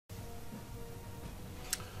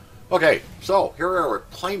Okay, so here we are with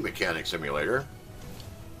Plane Mechanic Simulator.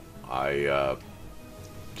 I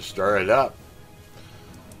just started up,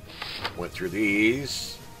 went through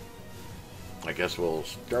these. I guess we'll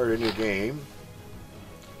start a new game.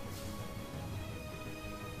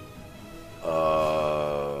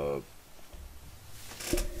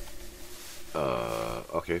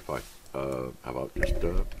 Okay, fine. How about just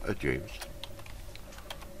a James?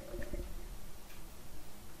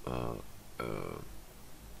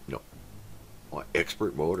 No. What,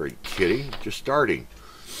 expert mode? Are you kidding? Just starting.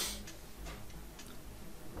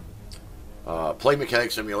 Plane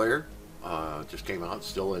Mechanic Simulator just came out,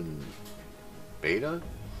 still in beta.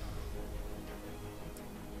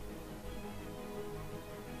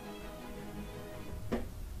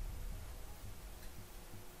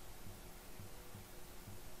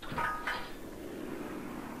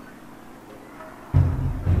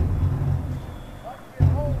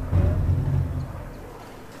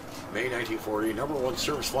 May 1940, #1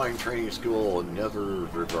 service flying training school in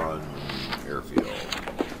Netheravon Airfield.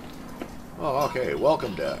 Oh, okay.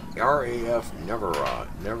 Welcome to RAF Netheravon.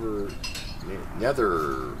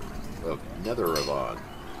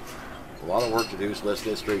 A lot of work to do, so let's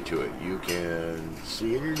get straight to it. You can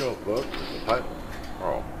see in your notebook.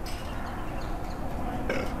 Oh.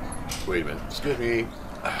 Wait a minute. Excuse me.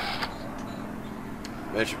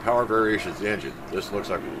 Mention power variations of the engine. This looks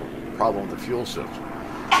like a problem with the fuel system.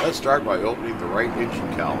 Let's start by opening the right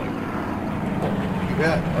engine cowling. You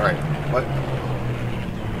bet. Alright. What?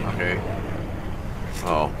 Okay.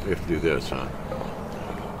 Oh, we have to do this, huh?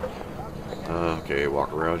 Okay,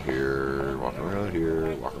 walk around here, walk around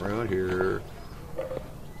here, walk around here.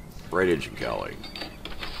 Right engine cowling.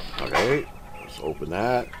 Okay, let's open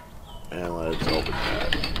that, and let's open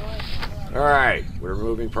that. Alright, we're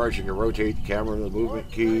moving parts. You can rotate the camera with the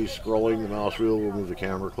movement key. Scrolling the mouse wheel will move the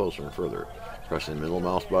camera closer and further. Pressing the middle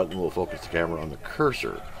mouse button will focus the camera on the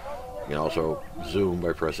cursor. You can also zoom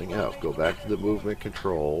by pressing F. Go back to the movement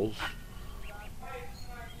controls.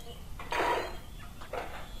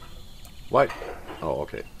 What? Oh,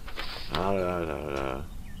 okay.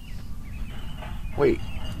 Wait.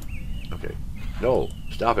 Okay. No,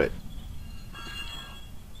 stop it.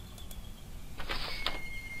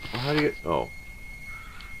 Well, how do you... Oh.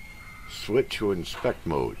 Switch to inspect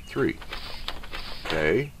mode. 3.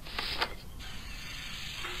 Okay.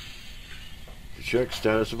 To check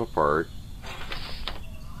status of a part.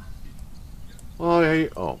 Oh, hey.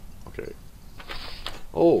 Oh, okay.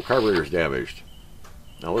 Oh, carburetor's damaged.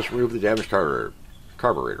 Now let's remove the damaged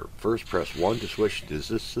carburetor. First, press 1 to switch to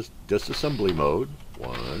disassembly mode.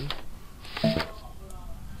 1.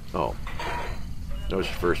 Oh. Notice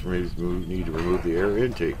you first need to remove the air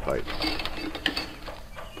intake pipe.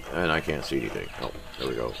 And I can't see anything. Oh, there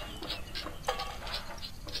we go.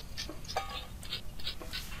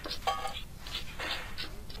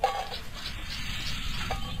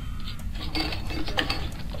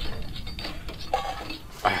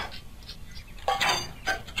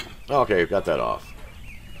 Okay, got that off.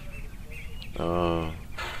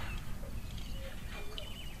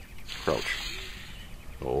 Crouch.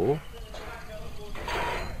 Oh.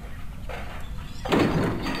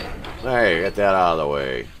 Hey, get that out of the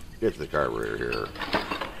way. Get the carburetor here.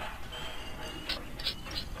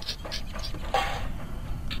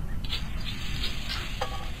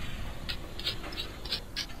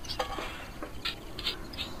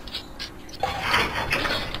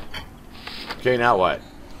 Okay, now what?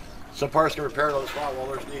 Some parts can repair on the spot while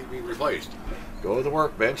others need to be replaced. Go to the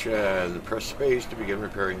workbench and press space to begin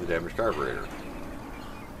repairing the damaged carburetor.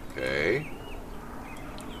 Okay.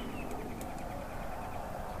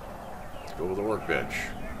 Let's go to the workbench.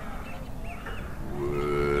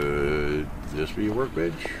 Would this be a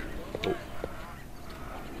workbench? Oh.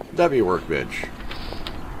 Would that be a workbench?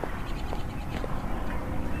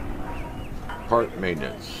 Part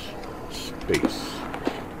maintenance. Space.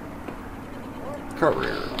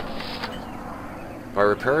 Carburetor. By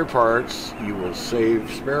repairing parts, you will save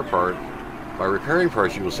spare part. By repairing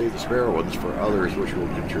parts, you will save the spare ones for others, which will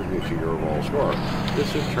contribute to your overall score.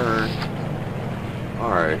 This in turn.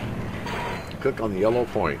 Alright. Click on the yellow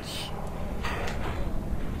points.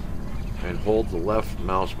 And hold the left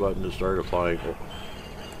mouse button to start applying.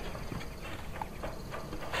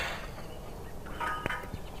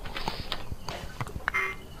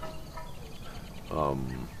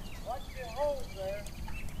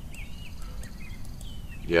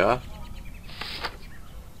 Yeah?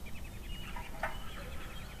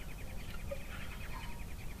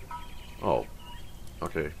 Oh.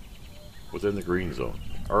 Okay. Within the green zone.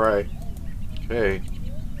 Alright. Okay.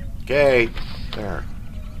 Okay. There.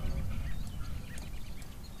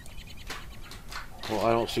 Well,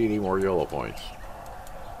 I don't see any more yellow points.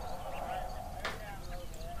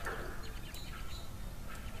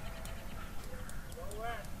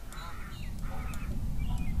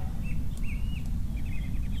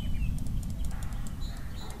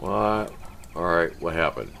 What? Alright, what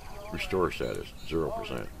happened? Restore status,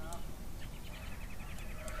 0%.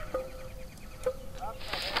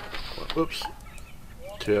 Oops.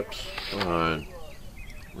 Tips. Come on.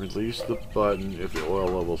 Release the button if the oil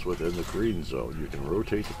level's within the green zone. You can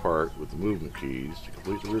rotate the part with the movement keys. To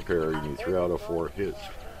complete the repair, you need 3 out of 4 hits.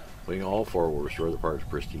 Playing all 4 will restore the part to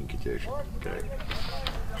pristine condition. Okay.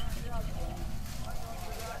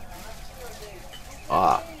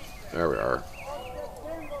 Ah, there we are.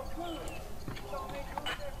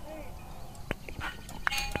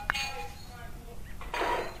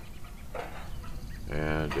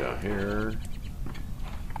 And down here.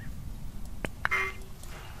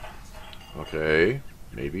 Okay,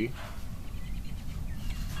 maybe.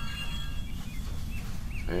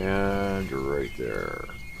 And right there.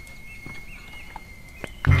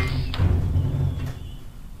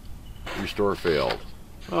 Restore failed.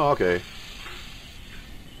 Oh, okay.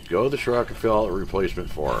 Go to the truck and fill out a replacement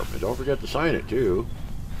form. And don't forget to sign it, too.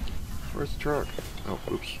 Where's the truck? Oh,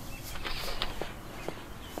 oops.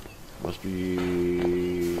 Must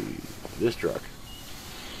be this truck.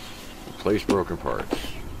 Replace broken parts.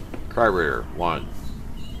 Carburetor, 1.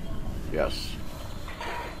 Yes.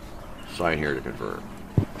 Sign here to confirm.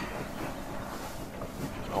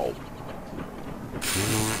 Oh.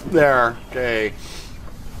 There. Okay.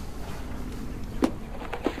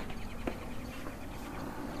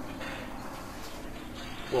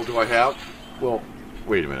 Well, do I have? Well,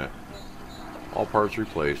 wait a minute. All parts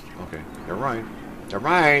replaced. Okay. Never mind. Never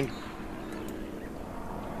mind.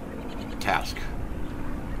 Task.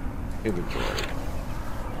 Inventory.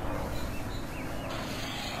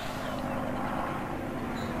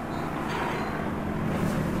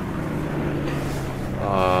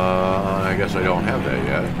 I guess I don't have that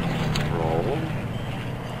yet. Roll.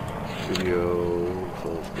 Video.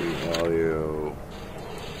 Full screen value.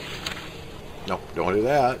 Nope, don't do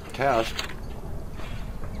that. Task.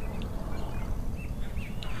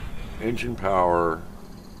 Engine power.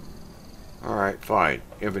 Alright, fine.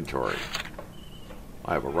 Inventory.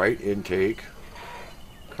 I have a right intake.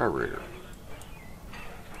 Carburetor.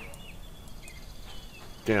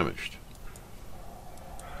 Damaged.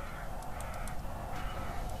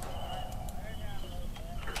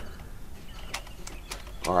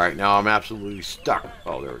 Alright, now I'm absolutely stuck.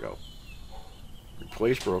 Oh, there we go.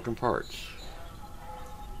 Replace broken parts.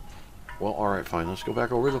 Well, alright, fine. Let's go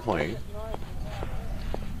back over the plane.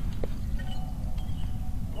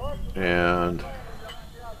 And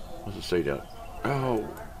what's it say down? Oh,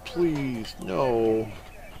 please, no.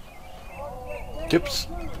 Tips.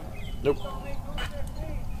 Nope.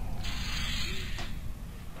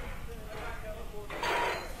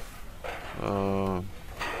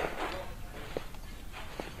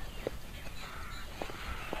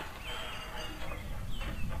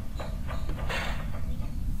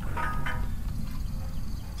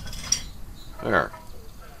 There.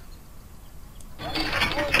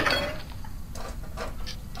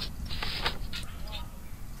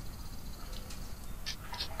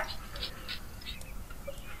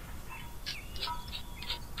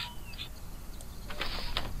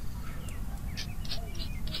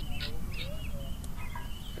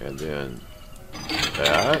 And then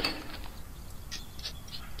that.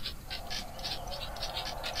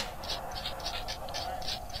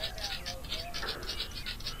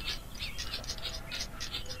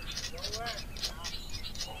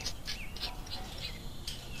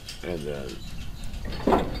 And then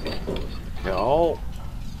hell.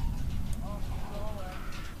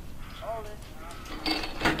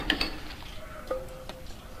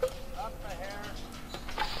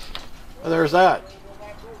 And there's that.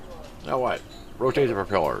 Now what? Rotate the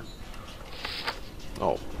propeller.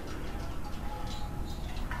 Oh.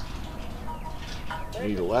 You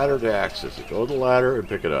need a ladder to access it. Go to the ladder and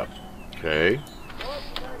pick it up. Okay.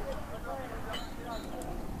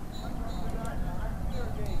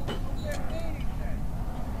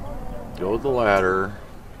 Go to the ladder.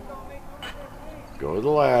 Go to the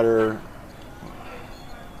ladder.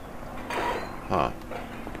 Huh.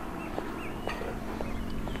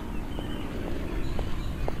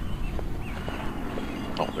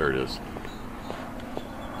 Oh, there it is.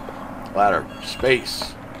 Ladder.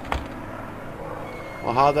 Space.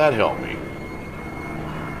 Well, how'd that help me?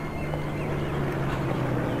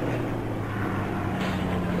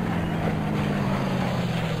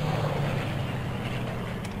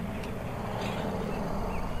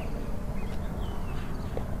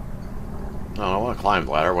 No, I don't want to climb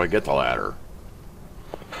the ladder. I want to get the ladder.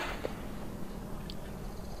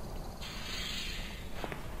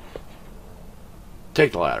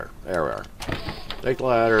 Take the ladder. There we are. Take the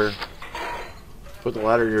ladder. Put the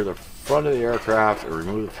ladder near the front of the aircraft and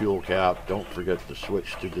remove the fuel cap. Don't forget to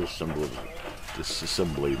switch to disassembly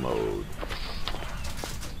mode.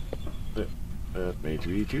 That may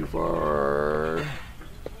be too far.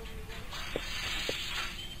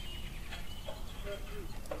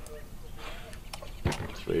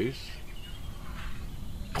 Space.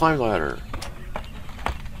 Climb ladder.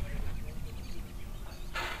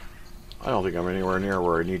 I don't think I'm anywhere near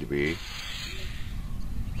where I need to be.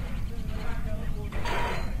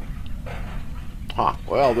 Huh.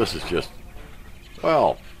 Well, this is just...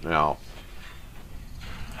 Well, now...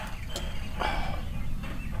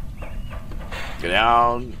 Get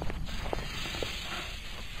down.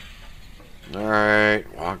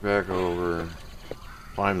 Alright, walk back over.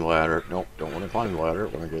 Climb the ladder. Nope, don't want to climb the ladder. I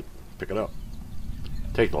want to pick it up.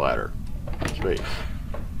 Take the ladder. Space.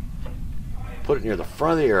 Put it near the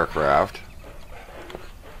front of the aircraft.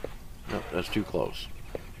 Nope, that's too close.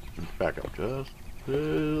 Back up just a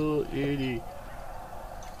little itty.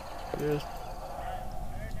 Just.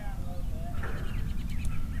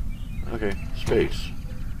 Okay, space.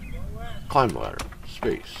 Climb the ladder.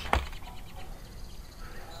 Space.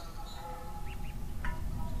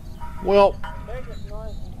 Well.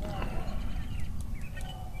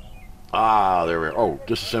 Ah, there we are. Oh,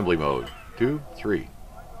 disassembly mode. 2, 3.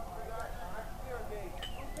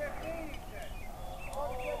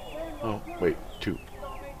 Oh, wait. 2.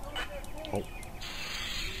 Oh.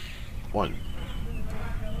 1.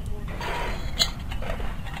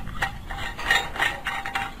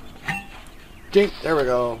 Dink. There we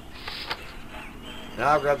go.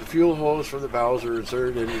 Now grab the fuel hose from the Bowser and insert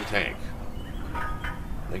it into the tank.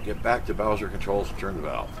 Then get back to Bowser controls and turn the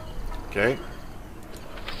valve. Okay?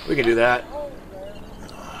 We can do that.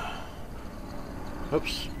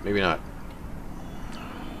 Oops, maybe not.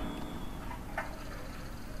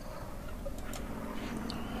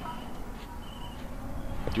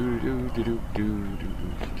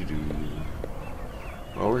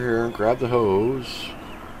 Over here, grab the hose.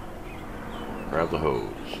 Grab the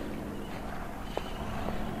hose.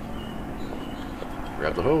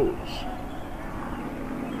 Grab the hose.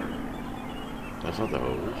 That's not the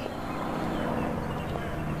hose.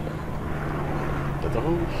 Is that the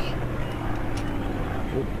hose?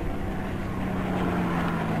 Oh.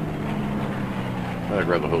 I gotta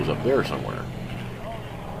grab the hose up there somewhere.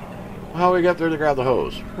 How do we get there to grab the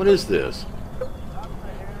hose? What is this?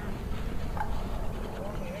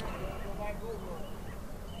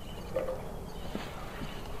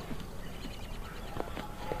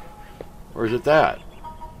 Or is it that?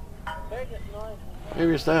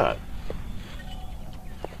 Maybe it's that.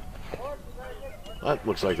 That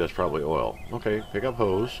looks like that's probably oil. Okay, pick up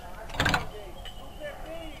hose.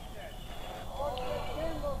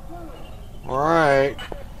 Alright.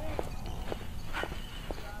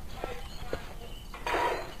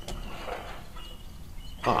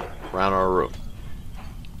 Ah, around our room.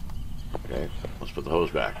 Okay, let's put the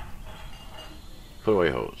hose back. Put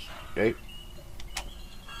away hose. Okay.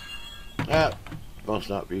 That must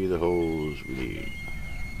not be the hose we need.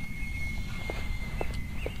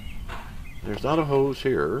 There's not a hose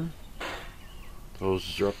here. The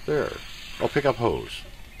hoses are up there. I'll pick up hose.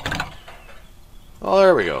 Oh,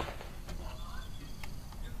 there we go.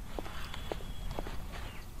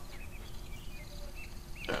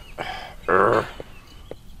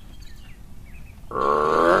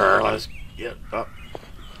 Let's get up.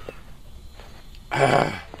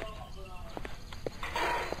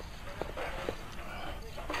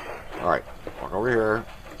 Alright, walk over here.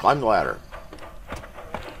 Climb the ladder.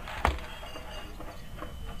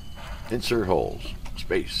 Insert holes.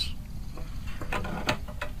 Space.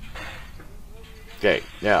 Okay,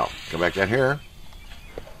 now, come back down here.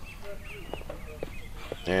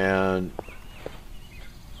 And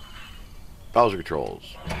Bowser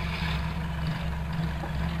controls.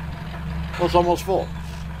 Well, it's almost full.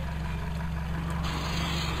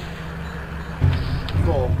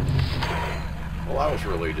 Full. Well, that was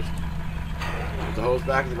really just put the hose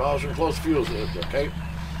back in the Bowser and close the fuse. Okay.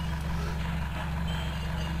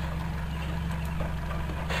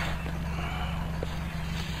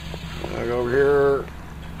 I go over here,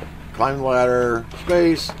 climb the ladder,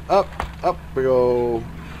 space, up we go.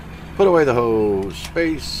 Put away the hose,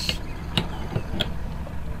 space.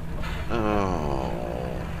 Oh.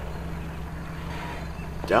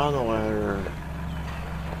 Down the ladder.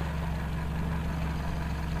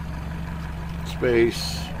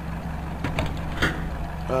 Space.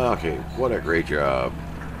 Okay, what a great job.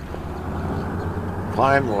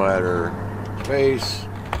 Climb the ladder. Space.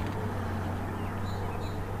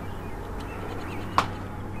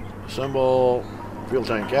 Assemble. Fuel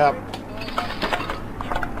tank cap.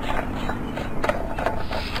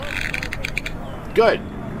 Good.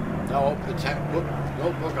 Now open the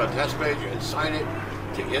notebook on test page and sign it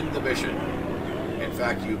to end the mission. In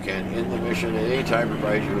fact, you can end the mission at any time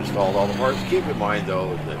provided you installed all the parts. Keep in mind,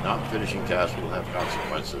 though, that not finishing tasks will have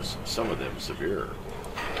consequences, some of them severe.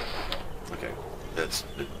 Okay, that's...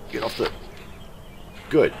 Get off the...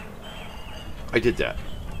 Good. I did that.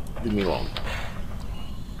 Leave me alone.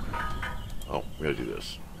 Oh, we gotta do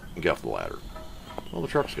this. And get off the ladder. Well, the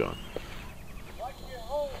truck's gone.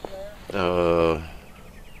 No.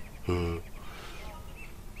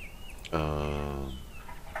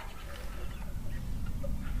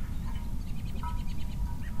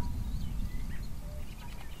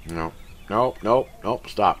 Nope, nope, nope.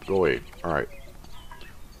 Stop. Go away. Alright.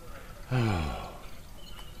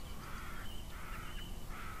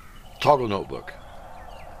 Toggle notebook.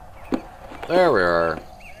 There we are.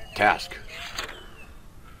 Task.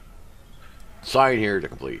 Sign here to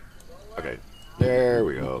complete. Okay. There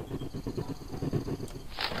we go.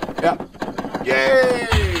 Yep.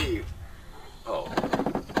 Yay! Oh.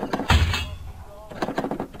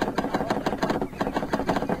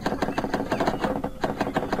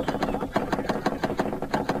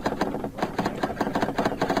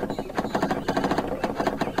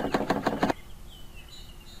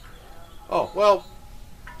 Oh, well,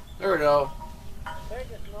 there we go.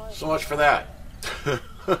 So much for that.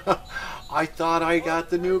 I thought I got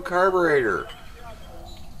the new carburetor.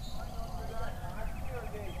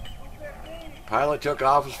 Pilot took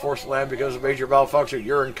off, was forced to land because of major malfunction.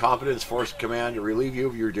 Your incompetence forced command to relieve you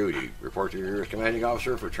of your duty. Report to your nearest commanding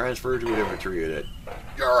officer for transfer to an infantry unit.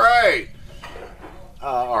 You're right.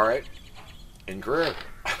 All right. In career.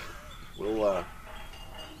 We'll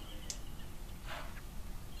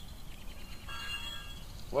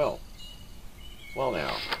Well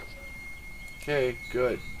now. Okay,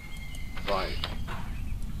 good. Fine.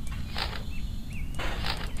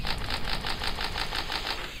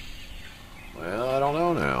 Well, I don't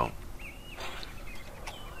know now.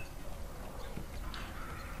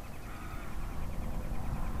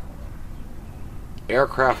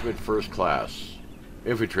 Aircraftman first class.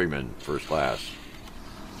 Infantryman first class.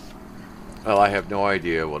 Well, I have no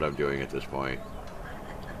idea what I'm doing at this point.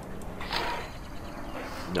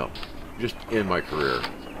 No. Just in my career.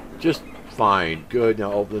 Just fine. Good.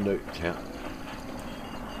 Now open the tab.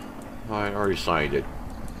 I already signed it.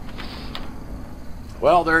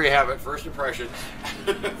 Well, there you have it. First impressions.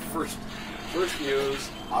 first views.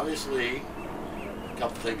 Obviously, a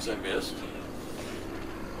couple things I missed.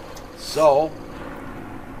 So,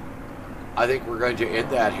 I think we're going to end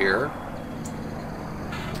that here.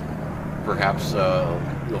 Perhaps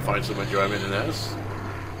you'll find some enjoyment in this.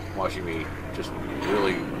 Watching me just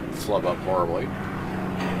really flub up horribly.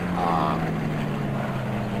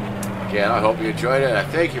 Again, I hope you enjoyed it. I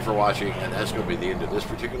thank you for watching, and that's going to be the end of this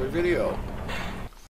particular video.